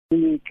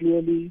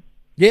clearly?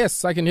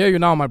 Yes, I can hear you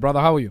now, my brother.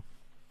 How are you?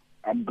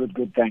 I'm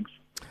good, thanks.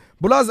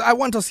 Bulaz, I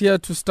want us here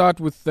to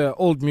start with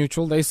Old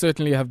Mutual. They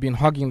certainly have been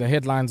hogging the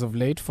headlines of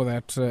late for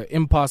that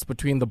impasse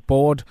between the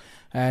board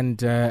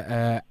and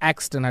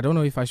Axton. I don't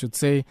know if I should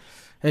say,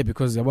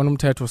 because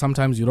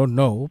sometimes you don't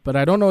know, but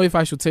I don't know if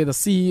I should say the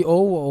CEO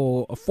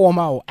or a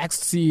former or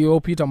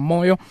ex-CEO, Peter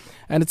Moyo.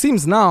 And it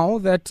seems now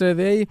that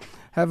they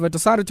have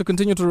decided to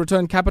continue to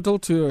return capital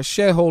to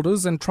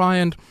shareholders and try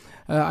and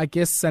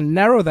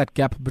narrow that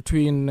gap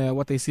between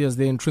what they see as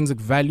their intrinsic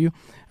value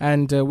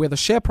and where the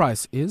share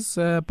price is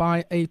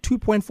by a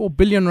 2.4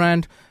 billion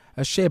rand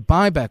share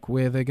buyback,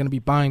 where they're going to be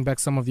buying back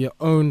some of their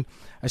own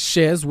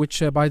shares,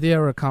 which by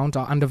their account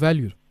are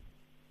undervalued.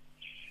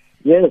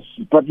 Yes,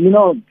 but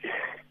it's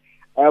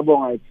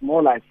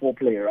more like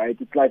foreplay, right?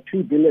 It's like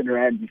 2 billion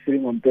rand, you're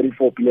sitting on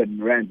 34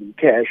 billion rand in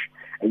cash,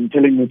 and you're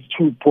telling me it's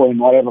 2 point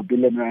whatever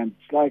billion rand.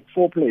 It's like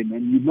foreplay,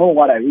 man. You know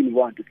what I really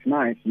want. It's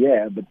nice,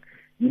 yeah, but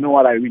you know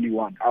what I really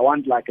want? I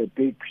want like a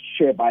big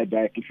share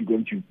buyback if you're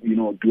going to,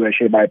 do a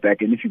share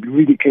buyback, and if you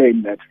really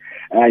claim that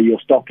your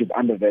stock is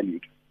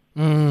undervalued.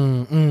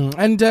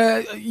 And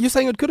you're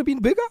saying it could have been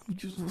bigger?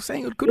 You're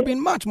saying it could have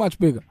been much, much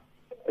bigger?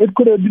 It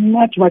could have been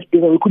much, much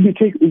bigger. We could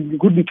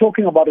be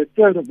talking about a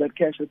third of that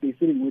cash that they're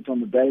sitting with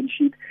on the balance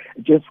sheet,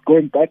 just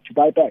going back to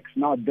buybacks.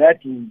 Now that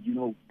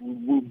will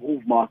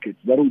move markets.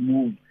 That will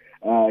move,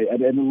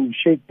 and it will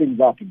shake things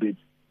up a bit.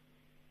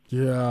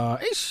 Yeah,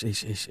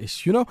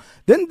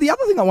 Then the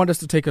other thing I want us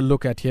to take a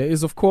look at here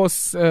is, of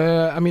course,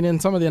 in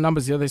some of their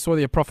numbers here, they saw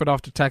their profit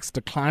after tax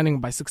declining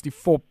by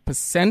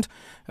 64%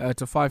 to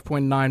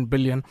 5.9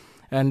 billion.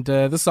 And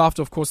this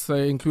after, of course,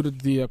 they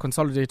included the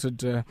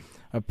consolidated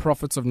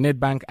profits of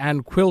Nedbank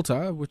and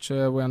Quilter, which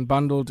were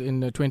unbundled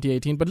in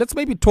 2018. But let's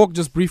maybe talk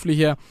just briefly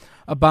here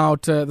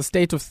about the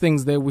state of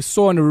things there. We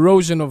saw an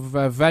erosion of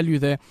value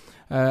there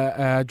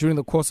during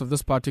the course of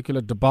this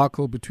particular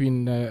debacle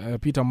between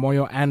Peter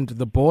Moyo and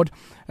the board.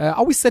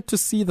 Are we set to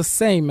see the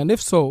same? And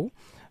if so,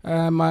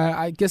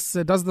 I guess,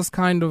 does this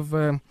kind of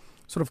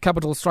sort of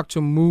capital structure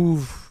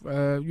move,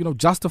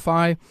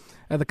 justify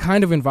the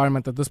kind of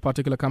environment that this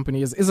particular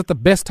company is? Is it the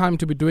best time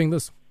to be doing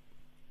this?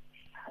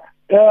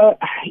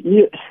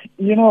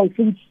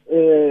 Since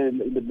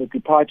the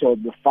departure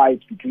of the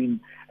fight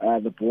between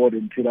the board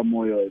and Peter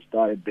Moyo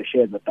started, the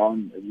shares are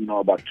down,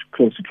 about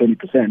close to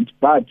 20%.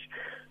 But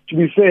to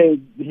be fair,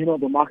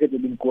 the market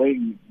has been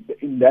going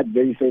in that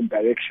very same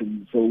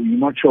direction. So you're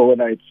not sure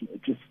whether it's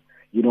just,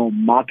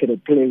 market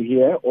at play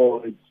here,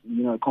 or it's,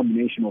 a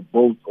combination of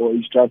both, or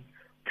it's just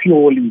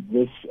purely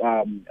this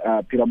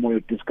Peter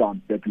Moyo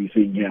discount that we're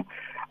seeing here.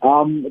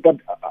 But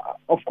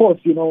of course,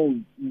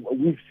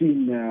 we've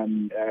seen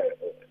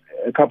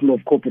a couple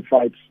of corporate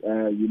fights,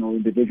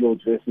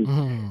 individuals versus,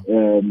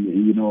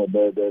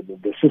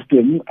 the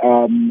system,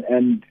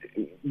 and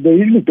they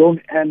usually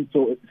don't end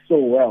so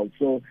well.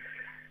 So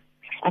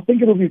I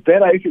think it would be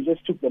better if you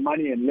just took the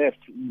money and left,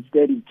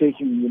 instead of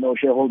taking,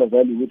 shareholder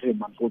value with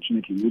him,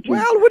 unfortunately. Would you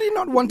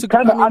not want to...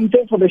 kind of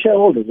unfair for the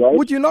shareholders, right?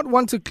 Would you not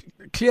want to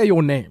clear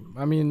your name?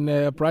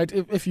 Right,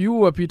 if you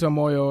were Peter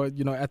Moyo,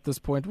 at this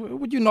point,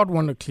 would you not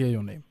want to clear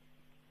your name?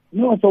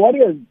 No, so what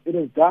it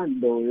has done,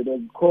 though, it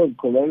has caused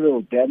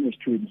collateral damage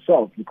to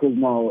himself, because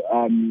now,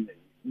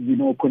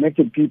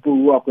 connected people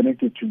who are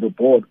connected to the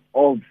board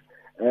of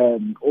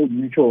Old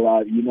Mutual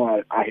are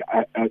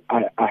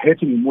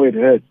hurting him where it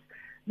hurts.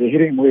 They're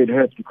hitting him where it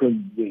hurts because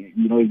he's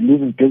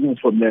losing business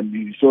from them.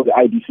 You saw the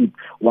IDC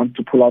wants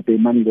to pull out their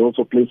money. They're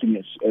also placing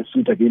a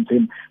suit against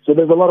him. So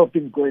there's a lot of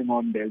things going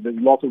on there. There's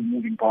lots of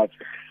moving parts,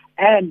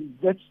 and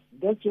that's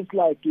just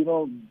like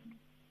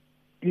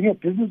being a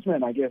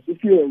businessman, I guess.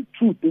 If you're a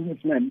true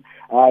businessman,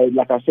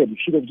 like I said, he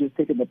should have just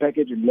taken the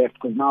package and left,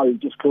 because now he's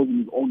just closing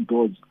his own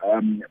doors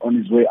on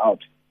his way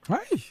out.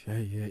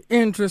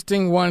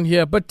 Interesting one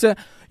here. But,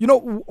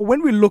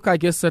 when we look, I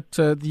guess, at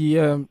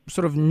the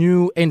sort of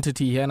new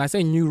entity here, and I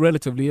say new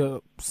relatively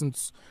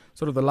since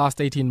sort of the last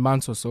 18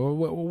 months or so,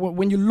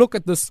 when you look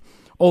at this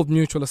Old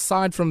Mutual,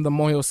 aside from the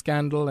Moyo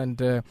scandal,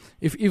 and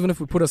even if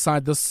we put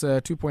aside this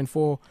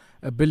 2.4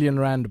 billion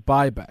rand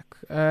buyback,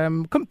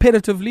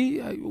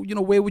 competitively,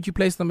 where would you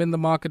place them in the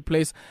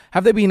marketplace?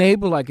 Have they been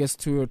able, I guess,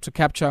 to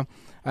capture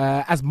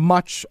as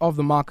much of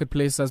the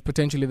marketplace as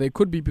potentially they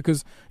could be?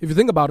 Because if you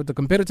think about it, the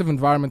competitive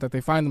environment that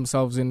they find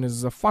themselves in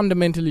is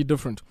fundamentally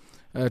different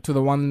to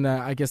the one,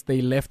 I guess,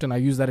 they left, and I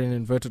use that in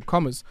inverted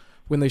commas,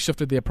 when they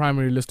shifted their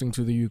primary listing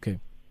to the UK.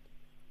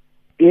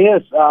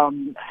 Yes,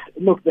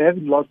 look, they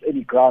haven't lost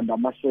any ground, I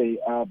must say,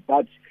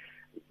 but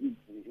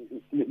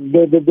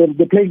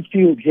the playing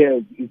field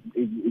here is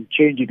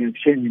changing, and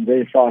it's changing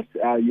very fast.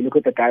 You look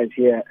at the guys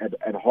here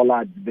at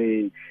Holland,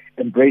 they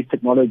embrace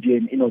technology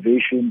and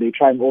innovation. They're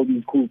trying all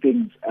these cool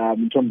things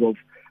in terms of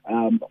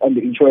on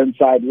the insurance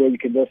side, where you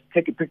can just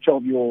take a picture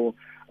of the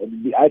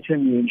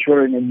item you're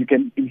insuring, and you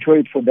can insure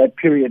it for that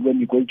period when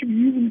you're going to be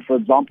using it. For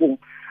example,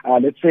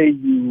 let's say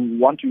you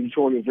want to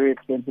insure a very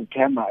expensive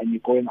camera and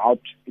you're going out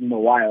in the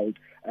wild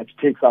to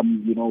take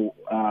some,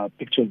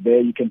 pictures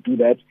there. You can do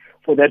that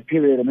for that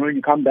period, and when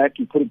you come back,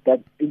 you put it back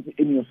in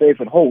your safe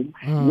at home.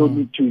 You don't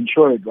need to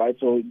insure it, right?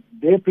 So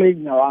they're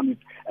playing around with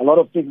a lot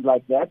of things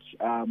like that.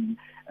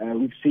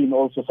 We've seen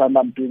also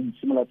Sanlam doing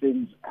similar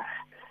things.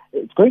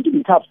 It's going to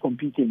be tough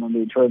competing on the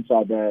insurance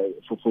side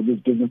for this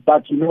business.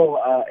 But,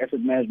 asset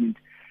management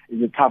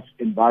is a tough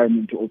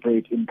environment to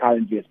operate in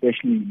currently,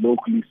 especially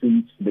locally,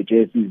 since the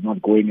JSE is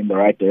not going in the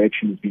right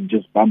direction. It's been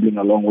just bumbling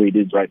along where it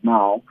is right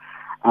now,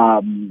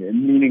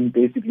 meaning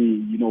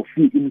basically,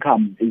 fee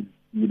income is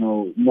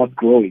not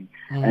growing.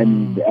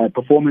 And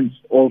performance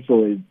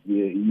also is,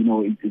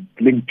 is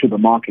linked to the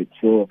market.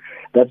 So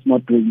that's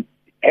not doing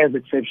as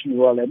exceptionally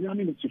well. And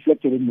it's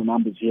reflected in the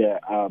numbers here.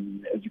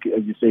 As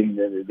you're saying,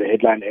 the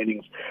headline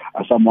earnings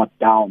are somewhat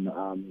down,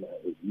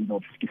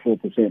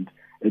 54%.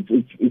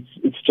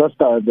 It's just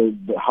how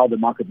the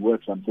market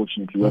works,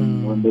 unfortunately.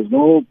 When there's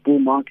no bull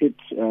market,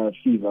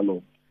 fees are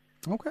low.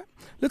 Okay.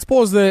 Let's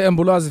pause there,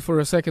 Mbulazi, for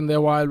a second there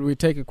while we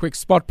take a quick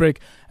spot break.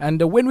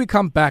 And when we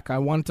come back, I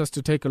want us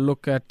to take a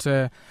look at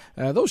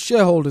those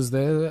shareholders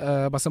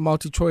there, Basa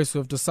Multi-Choice, who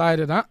have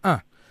decided,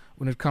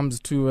 when it comes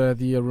to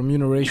the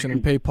remuneration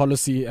and pay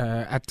policy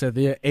at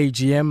their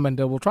AGM. And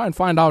we'll try and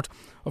find out,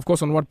 of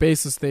course, on what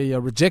basis they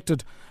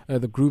rejected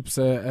the group's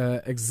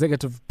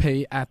executive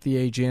pay at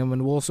the AGM.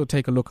 And we'll also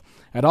take a look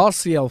at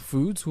RCL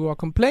Foods, who are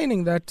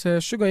complaining that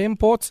sugar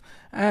imports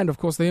and, of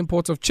course, the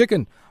imports of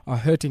chicken are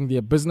hurting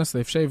their business.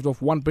 They've shaved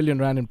off 1 billion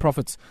rand in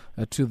profits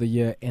to the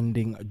year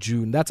ending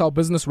June. That's our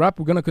business wrap.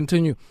 We're going to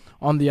continue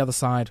on the other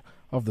side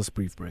of this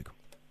brief break.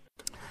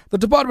 The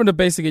Department of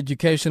Basic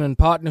Education, in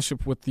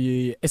partnership with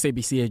the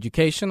SABC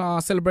Education, are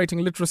celebrating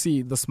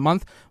literacy this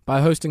month by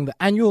hosting the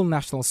annual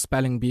National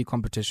Spelling Bee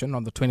competition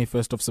on the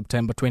 21st of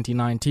September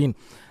 2019.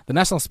 The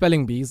National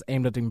Spelling Bee is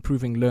aimed at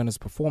improving learners'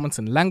 performance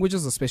in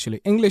languages, especially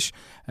English,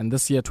 and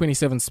this year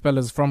 27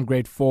 spellers from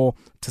grade 4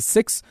 to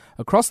 6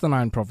 across the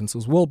 9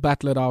 provinces will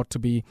battle it out to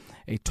be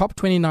a top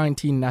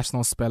 2019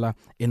 national speller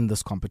in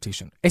this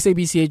competition.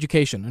 SABC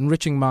Education,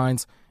 enriching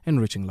minds,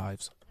 enriching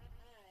lives.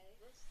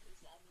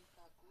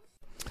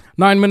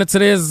 9 minutes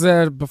it is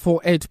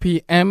before 8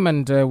 p.m.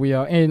 and we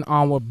are in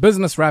our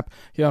business wrap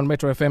here on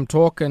Metro FM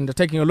Talk and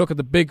taking a look at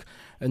the big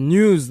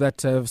news that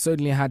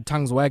certainly had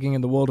tongues wagging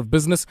in the world of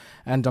business.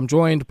 And I'm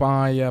joined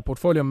by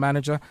portfolio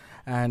manager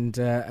and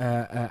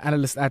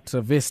analyst at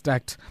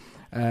Vestact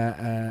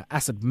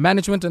Asset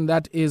Management, and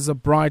that is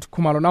Bright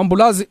Khumalo. Now,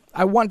 Mbulazi,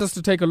 I want us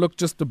to take a look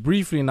just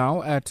briefly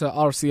now at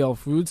RCL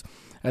Foods.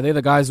 They're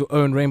the guys who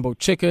own Rainbow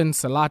Chicken,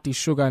 Salati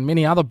Sugar, and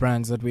many other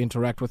brands that we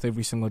interact with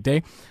every single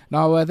day.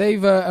 Now,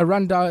 they've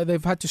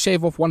had to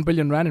shave off 1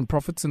 billion rand in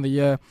profits in the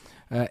year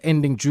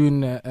ending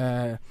June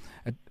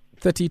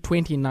 30,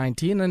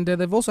 2019, and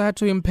they've also had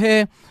to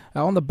impair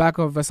on the back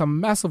of some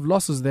massive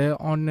losses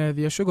there on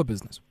their sugar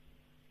business.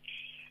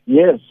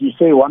 Yes, you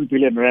say 1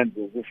 billion rand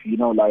as if,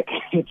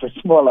 it's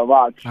a small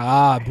amount.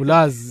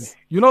 Bulaz.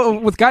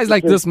 With guys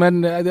like this,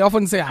 man, they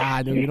often say,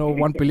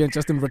 1 billion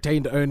just in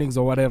retained earnings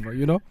or whatever,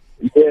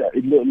 Yeah,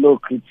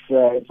 look,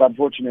 it's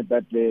unfortunate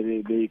that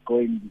they're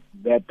going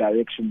that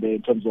direction there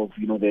in terms of,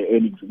 their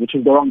earnings, which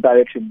is the wrong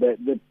direction.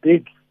 The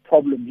big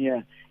problem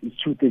here is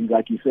two things,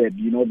 like you said.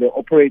 They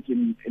operate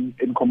in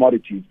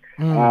commodities,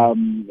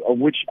 of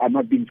which are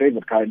not being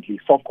favored currently.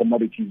 Soft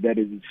commodities, that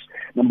is.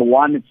 Number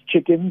one, it's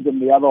chickens,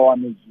 and the other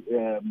one is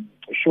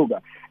sugar.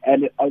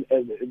 And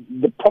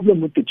the problem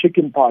with the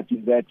chicken part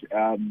is that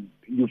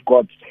you've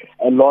got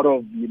a lot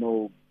of,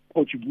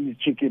 Portuguese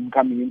chicken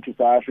coming into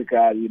South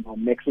Africa,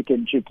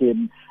 Mexican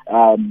chicken,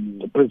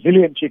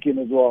 Brazilian chicken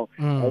as well.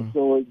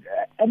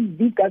 And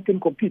these guys can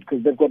compete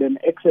because they've got an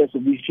excess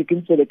of these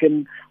chickens, so they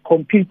can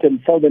compete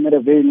and sell them at a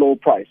very low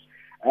price.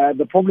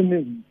 The problem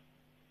is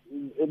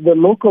the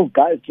local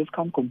guys just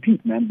can't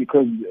compete, man,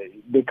 because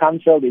they can't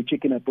sell their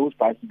chicken at those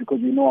prices because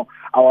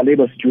our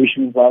labor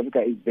situation in South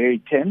Africa is very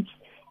tense.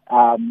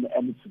 And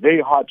it's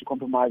very hard to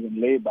compromise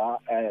on labor,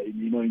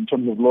 in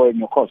terms of lowering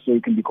your costs so you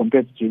can be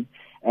competitive,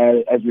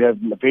 as we have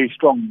very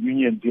strong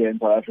unions here in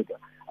South Africa,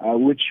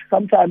 which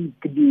sometimes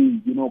could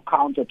be,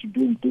 counter to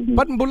doing business.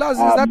 But Mbulaz,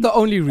 is that the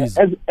only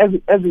reason? As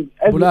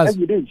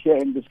it is here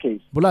in this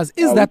case. Mbulaz,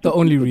 is that the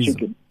only reason?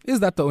 Chicken. Is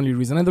that the only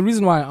reason? And the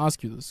reason why I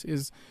ask you this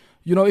is,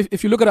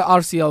 if you look at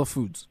RCL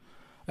Foods,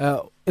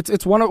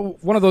 it's one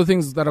of those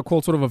things that are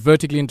called sort of a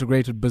vertically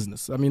integrated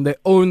business. I mean, they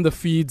own the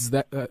feed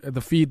that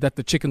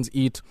the chickens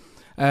eat.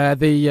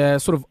 They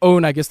sort of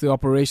own, I guess, the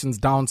operations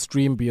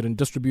downstream, be it in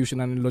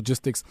distribution and in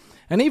logistics,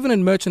 and even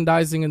in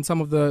merchandising in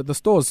some of the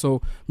stores.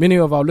 So many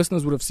of our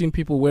listeners would have seen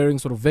people wearing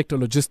sort of Vector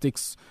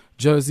Logistics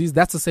jerseys.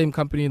 That's the same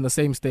company in the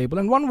same stable.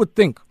 And one would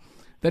think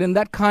that in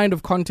that kind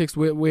of context,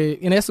 where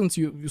in essence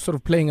you're sort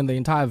of playing in the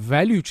entire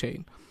value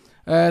chain,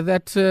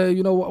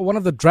 one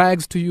of the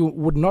drags to you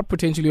would not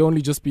potentially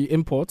only just be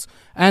imports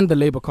and the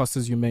labor costs,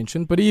 as you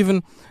mentioned, but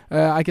even,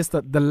 I guess,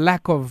 the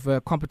lack of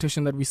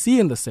competition that we see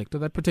in the sector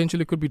that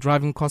potentially could be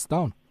driving costs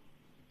down.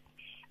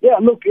 Yeah,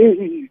 look,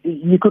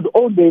 you could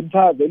own the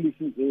entire value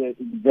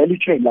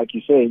chain, like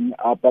you're saying,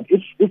 but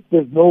if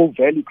there's no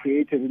value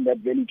created in that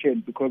value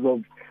chain because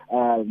of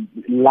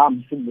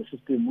lumps in the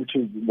system, which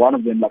is one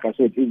of them, like I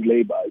said, is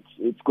labor.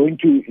 It's going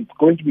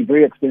to be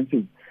very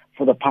expensive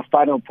for the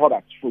final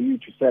product for you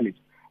to sell it.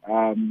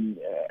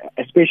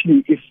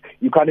 Especially if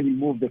you can't even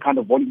move the kind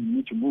of volume you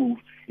need to move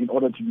in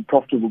order to be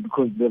profitable,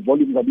 because the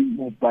volumes are being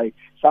moved by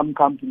some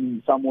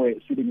company somewhere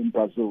sitting in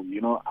Brazil.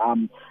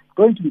 It's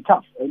going to be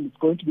tough, and it's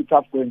going to be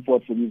tough going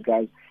forward for these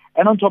guys.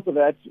 And on top of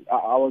that,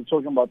 I was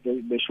talking about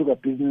the sugar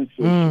business.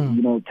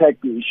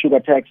 Sugar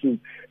taxes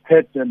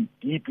hurt them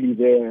deeply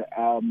there.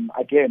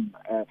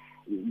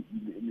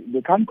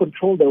 They can't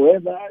control the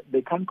weather.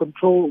 They can't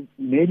control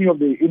many of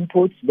the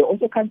inputs. They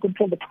also can't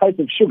control the price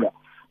of sugar.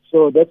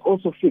 So that's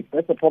also fixed.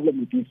 That's a problem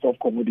with these soft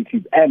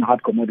commodities and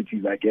hard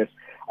commodities, I guess,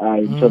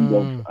 in terms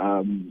of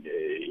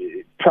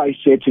price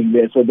setting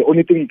there. So the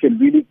only thing you can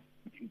really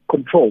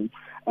control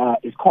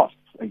is costs.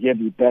 Again,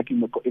 we're back in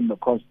the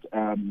cost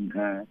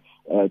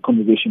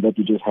conversation that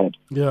we just had.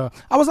 Yeah.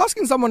 I was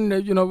asking someone,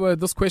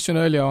 this question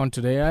earlier on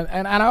today,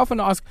 and I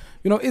often ask,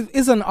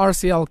 is an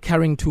RCL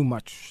carrying too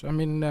much? I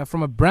mean,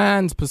 from a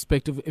brand's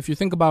perspective, if you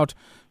think about,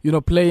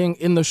 playing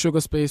in the sugar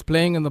space,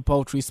 playing in the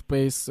poultry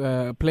space,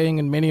 playing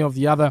in many of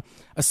the other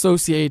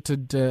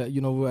associated,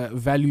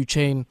 value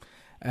chain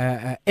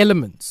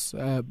elements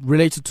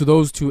related to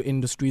those two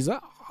industries,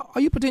 are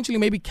you potentially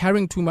maybe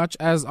carrying too much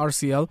as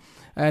RCL?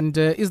 And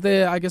is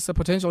there, I guess, a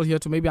potential here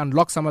to maybe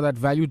unlock some of that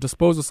value,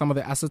 dispose of some of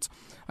the assets?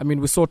 I mean,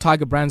 we saw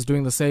Tiger Brands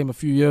doing the same a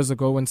few years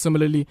ago, and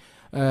similarly,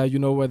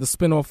 where the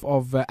spin-off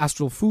of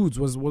Astral Foods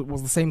was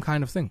the same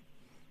kind of thing.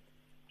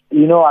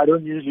 I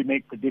don't usually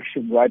make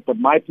predictions, right? But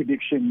my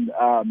prediction,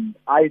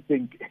 I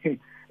think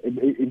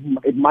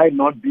it might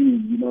not be,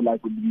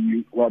 like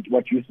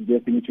what you're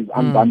suggesting, which is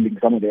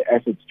unbundling some of the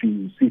assets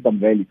to see some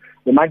value.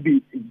 There might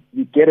be,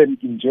 you get an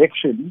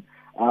injection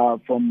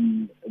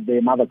from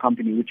the mother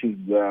company, which is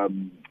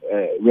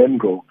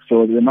Remgro.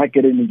 So they might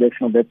get an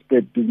injection of that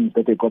spread business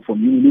that they got from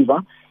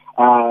Unilever,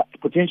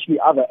 potentially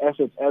other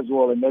assets as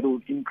well, and that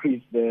will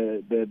increase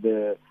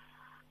the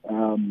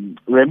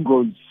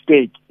Remgro's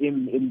stake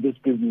in this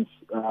business,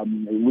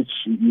 which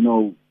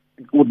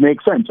would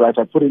make sense, right?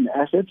 I put in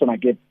assets and I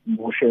get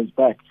more shares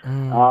back,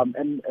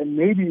 and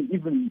maybe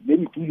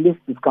delist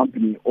this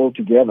company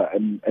altogether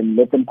and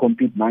let them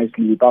compete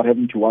nicely without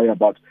having to worry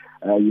about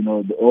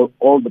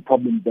all the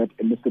problems that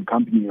a listed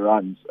company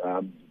runs,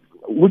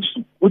 which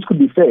could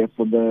be fair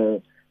for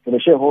the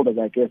shareholders,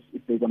 I guess,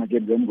 if they're going to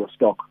get Remgro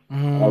stock,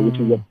 which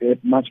is a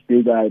much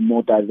bigger and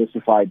more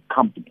diversified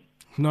company.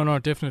 No,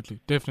 definitely.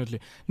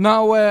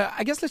 Now,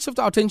 I guess let's shift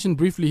our attention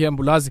briefly here,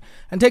 Mbulazi,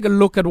 and take a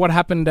look at what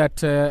happened at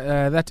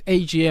that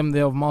AGM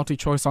there of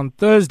MultiChoice on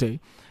Thursday.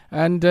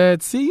 And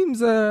it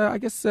seems, I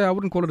guess I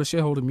wouldn't call it a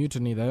shareholder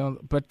mutiny there,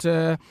 but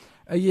a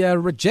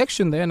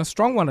rejection there, and a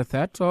strong one at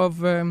that, of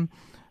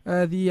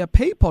the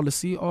pay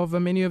policy of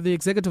many of the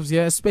executives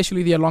here,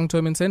 especially their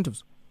long-term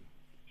incentives.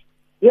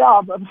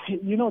 Yeah,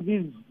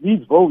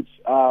 these votes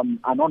are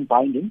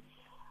non-binding.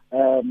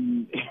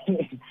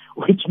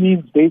 Which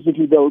means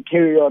basically they'll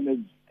carry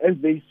on as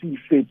they see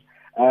fit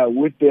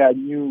with their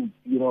new,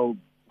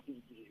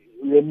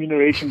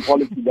 remuneration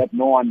policy that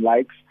no one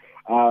likes,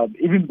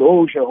 even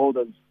though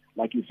shareholders,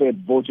 like you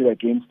said, voted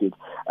against it.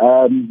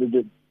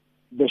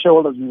 The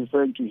shareholders we're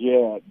referring to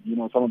here,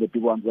 some of the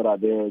big ones that are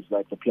there is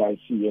like the PIC,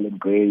 Ellen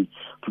Gray,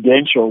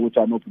 Prudential, which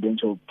I know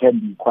Prudential can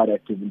be quite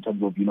active in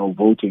terms of,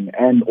 voting,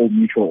 and Old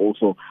Mutual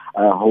also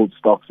holds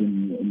stocks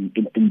in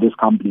this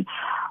company.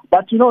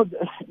 But,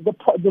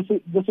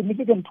 the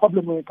significant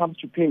problem when it comes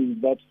to pay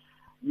is that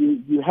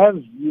you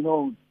have,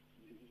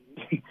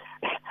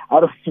 I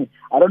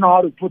don't know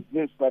how to put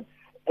this, but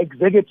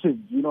executives,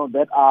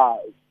 that are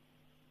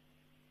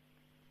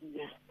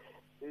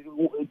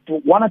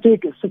want to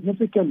take a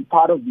significant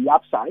part of the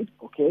upside,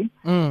 okay,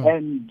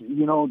 and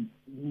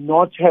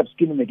not have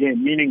skin in the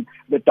game, meaning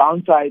the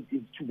downside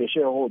is to the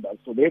shareholders,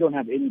 so they don't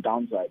have any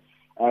downside.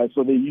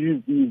 So they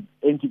use these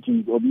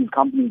entities or these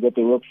companies that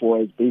they work for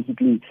as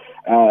basically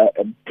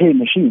pay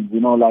machines.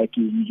 Like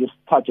you just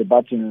touch a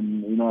button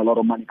and a lot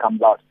of money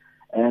comes out.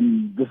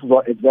 And this is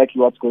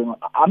exactly what's going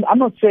on. I'm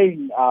not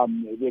saying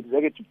the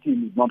executive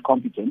team is not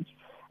competent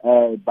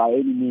by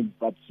any means,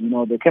 but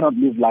they cannot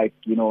live like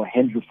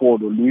Henry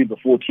Ford or Louis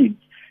XIV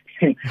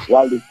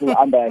while they're still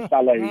under a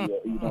salary,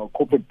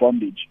 corporate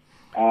bondage.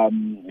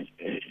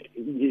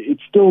 It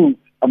still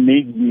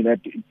amazes me that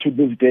to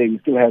this day we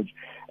still have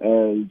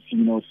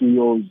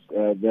CEOs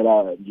that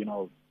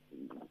are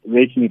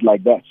rating it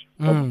like that.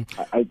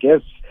 I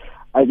guess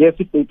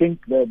if they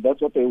think that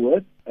that's what they're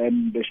worth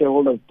and the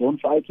shareholders don't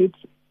fight it,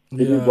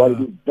 it is what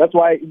it is. That's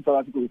why in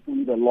South Africa we still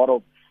need a lot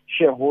of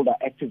shareholder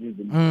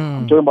activism.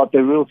 I'm talking about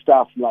the real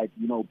stuff like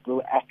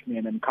Bill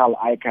Ackman and Carl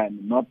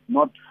Icahn,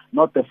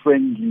 not the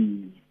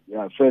friendly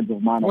friends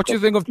of mine. What do you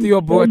think of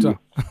Theo Botha?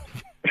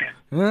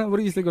 What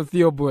do you think of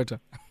Theo Botha?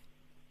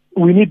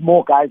 we need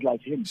more guys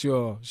like him.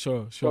 Sure.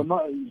 So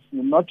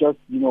not just,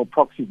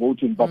 proxy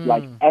voting, but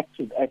like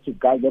active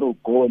guys that will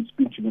go and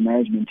speak to the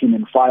management team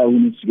and fire who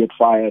needs to get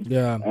fired.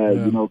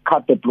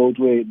 Cut the bloat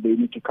where they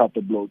need to cut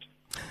the bloat.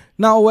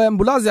 Now,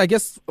 Mbulazi, I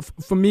guess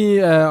for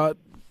me,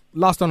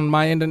 last on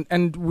my end,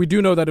 and we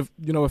do know that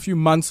a few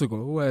months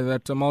ago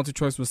that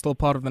MultiChoice was still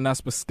part of the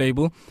Naspers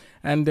stable,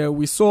 and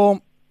we saw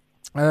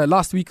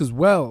last week as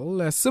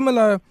well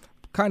similar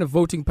kind of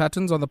voting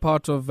patterns on the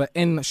part of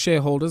N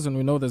shareholders, and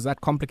we know there's that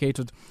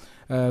complicated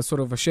sort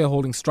of a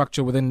shareholding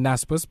structure within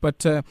Naspers.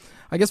 But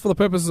I guess for the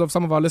purposes of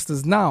some of our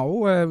listeners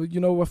now,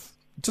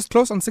 just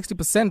close on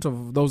 60%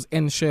 of those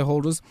N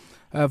shareholders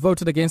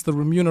voted against the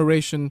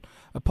remuneration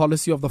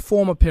policy of the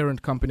former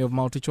parent company of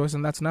MultiChoice,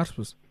 and that's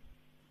Naspers.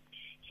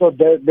 So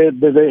there's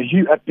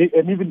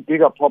an even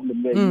bigger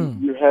problem there.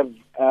 You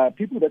have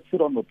people that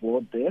sit on the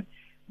board there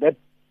that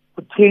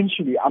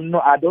potentially,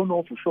 I don't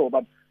know for sure,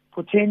 but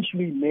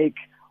potentially make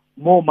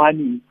more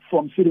money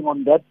from sitting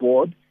on that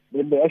board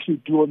than they actually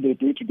do on their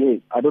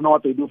day-to-day. I don't know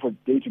what they do for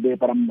day-to-day,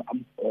 but I'm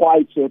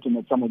quite certain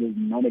that some of those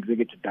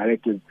non-executive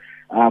directors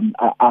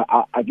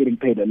are getting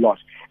paid a lot.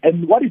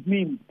 And what it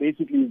means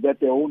basically is that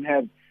they won't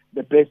have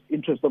the best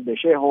interest of their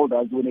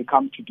shareholders when it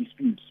comes to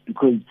disputes,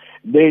 because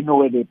they know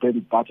where their bread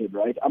is buttered,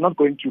 right? I'm not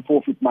going to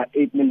forfeit my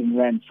 8 million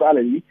rand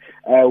salary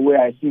where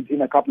I sit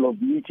in a couple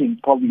of meetings,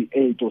 probably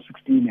 8 or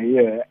 16 a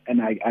year,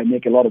 and I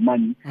make a lot of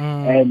money.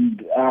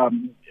 And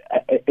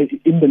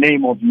in the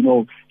name of,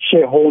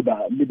 shareholder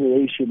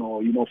liberation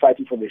or,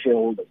 fighting for the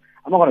shareholders.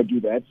 I'm not going to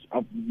do that.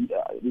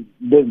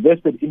 There's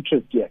vested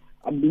interest here.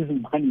 I'm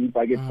losing money if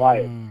I get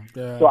fired.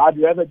 So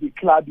I'd rather be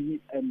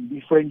clubby and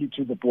be friendly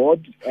to the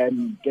board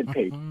and get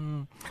paid.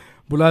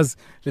 Bulaz,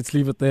 let's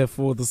leave it there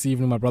for this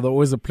evening, my brother.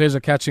 Always a pleasure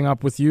catching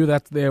up with you.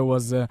 That there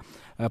was a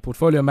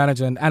portfolio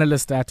manager and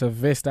analyst at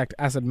Vestact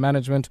Asset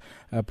Management,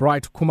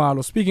 Bright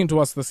Khumalo, speaking to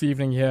us this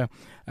evening here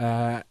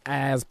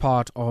as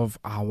part of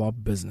our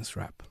business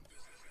wrap.